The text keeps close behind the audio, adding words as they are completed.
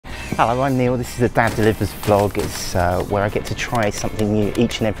Hello, I'm Neil. This is a Dad Delivers vlog. It's where I get to try something new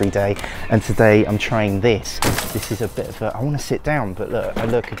each and every day. And today I'm trying this. This is a bit of a, I want to sit down, but look, I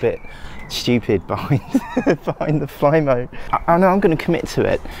look a bit stupid behind, behind the Flymo. I know I'm going to commit to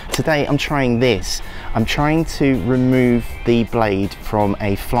it. Today I'm trying this. I'm trying to remove the blade from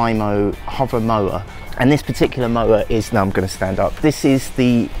a Flymo hover mower. And this particular mower is, now I'm going to stand up. This is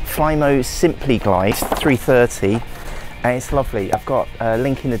the Flymo Simpliglide 330. And it's lovely. I've got a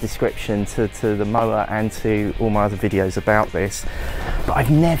link in the description to the mower and to all my other videos about this. But I've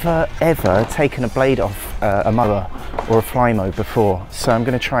never ever taken a blade off a mower or a Flymo before. So I'm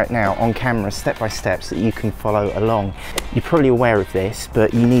going to try it now on camera, step by step, so that you can follow along. You're probably aware of this,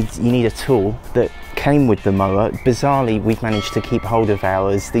 but you need a tool that came with the mower. Bizarrely, we've managed to keep hold of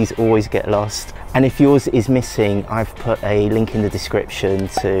ours. These always get lost. And if yours is missing, I've put a link in the description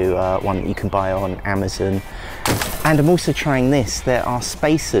to one that you can buy on Amazon. And I'm also trying this. There are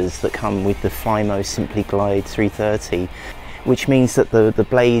spacers that come with the Flymo Simpliglide 330, which means that the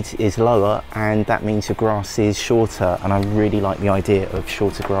blade is lower, and that means your grass is shorter. And I really like the idea of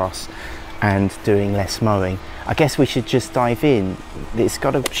shorter grass and doing less mowing. I guess we should just dive in. It's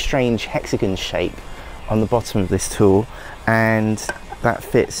got a strange hexagon shape on the bottom of this tool, and that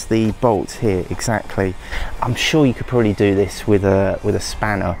fits the bolt here exactly. I'm sure you could probably do this with a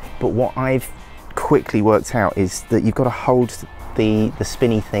spanner, but what I've quickly worked out is that you've got to hold the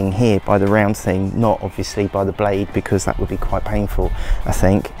spinny thing here by the round thing, not obviously by the blade, because that would be quite painful, I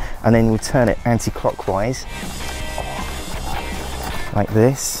think. And then we'll turn it anti-clockwise like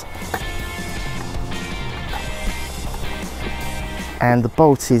this. And the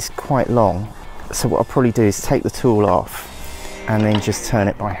bolt is quite long, so what I'll probably do is take the tool off and then just turn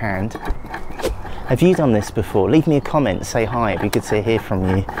it by hand. Have you done this before? Leave me a comment, say hi, it'd be good to hear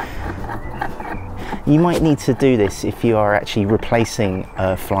from you. You might need to do this if you are actually replacing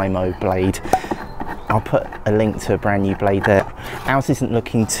a Flymo blade. I'll put a link to a brand new blade there. Ours isn't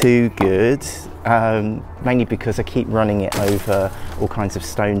looking too good, mainly because I keep running it over all kinds of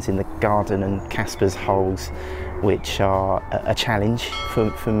stones in the garden and Casper's holes, which are a challenge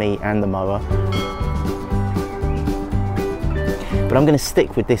for me and the mower. But I'm going to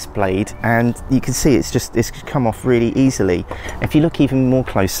stick with this blade, and you can see it's come off really easily. If you look even more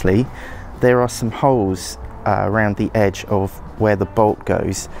closely, there are some holes around the edge of where the bolt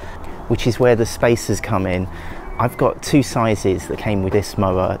goes, which is where the spacers come in. I've got two sizes that came with this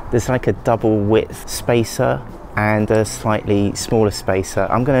mower. There's like a double width spacer and a slightly smaller spacer.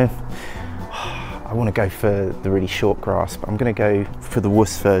 I want to go for the really short grass, but I'm going to go for the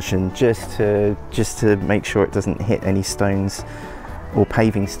wuss version just to make sure it doesn't hit any stones or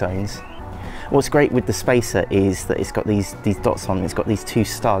paving stones. What's great with the spacer is that it's got these dots on it. It's got these two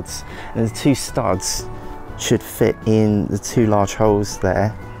studs, and the two studs should fit in the two large holes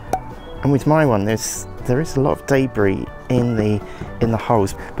there. And with my one, there is a lot of debris in the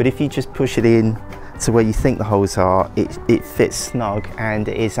holes, but if you just push it in to where you think the holes are, it fits snug, and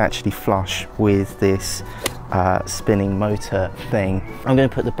it is actually flush with this spinning motor thing. I'm going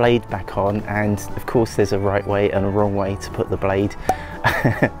to put the blade back on, and of course there's a right way and a wrong way to put the blade.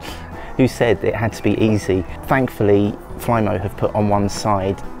 Who said it had to be easy? Thankfully, Flymo have put on one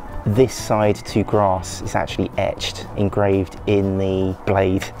side, this side to grass is actually etched, engraved in the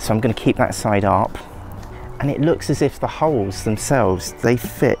blade. So I'm going to keep that side up. And it looks as if the holes themselves, they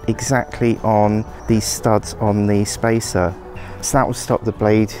fit exactly on these studs on the spacer. So that will stop the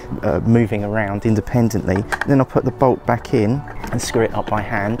blade moving around independently. Then I'll put the bolt back in and screw it up by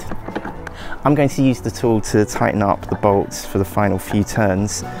hand. I'm going to use the tool to tighten up the bolts for the final few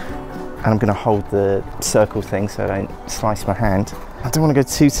turns. And I'm going to hold the circle thing so I don't slice my hand. I don't want to go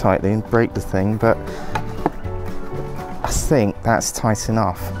too tightly and break the thing, but I think that's tight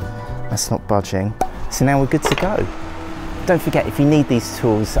enough. That's not budging. So now we're good to go. Don't forget, if you need these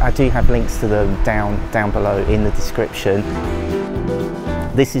tools, I do have links to them down below in the description.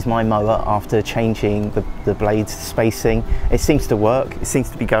 This is my mower after changing the blade spacing. It seems to work, it seems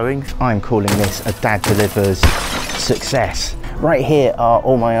to be going. I'm calling this a Dad Delivers success. Right here are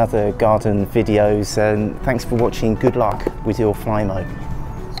all my other garden videos, and thanks for watching. Good luck with your Flymo.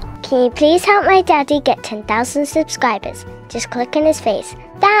 Can you please help my daddy get 10,000 subscribers? Just click on his face.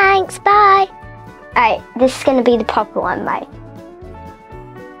 Thanks, bye! Alright, this is gonna be the proper one, bye.